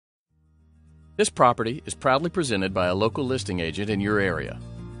This property is proudly presented by a local listing agent in your area.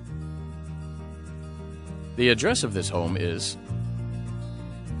 The address of this home is...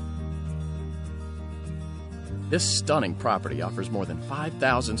 This stunning property offers more than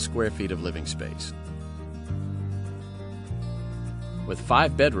 5,000 square feet of living space, with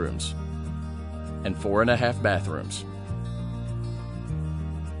 5 bedrooms and 4.5 bathrooms.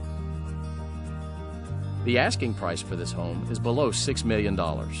 The asking price for this home is below $6 million.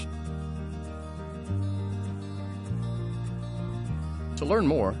 To learn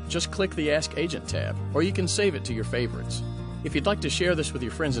more, just click the Ask Agent tab, or you can save it to your favorites. If you'd like to share this with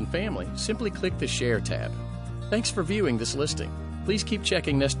your friends and family, simply click the Share tab. Thanks for viewing this listing. Please keep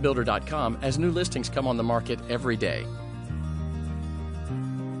checking nestbuilder.com as new listings come on the market every day.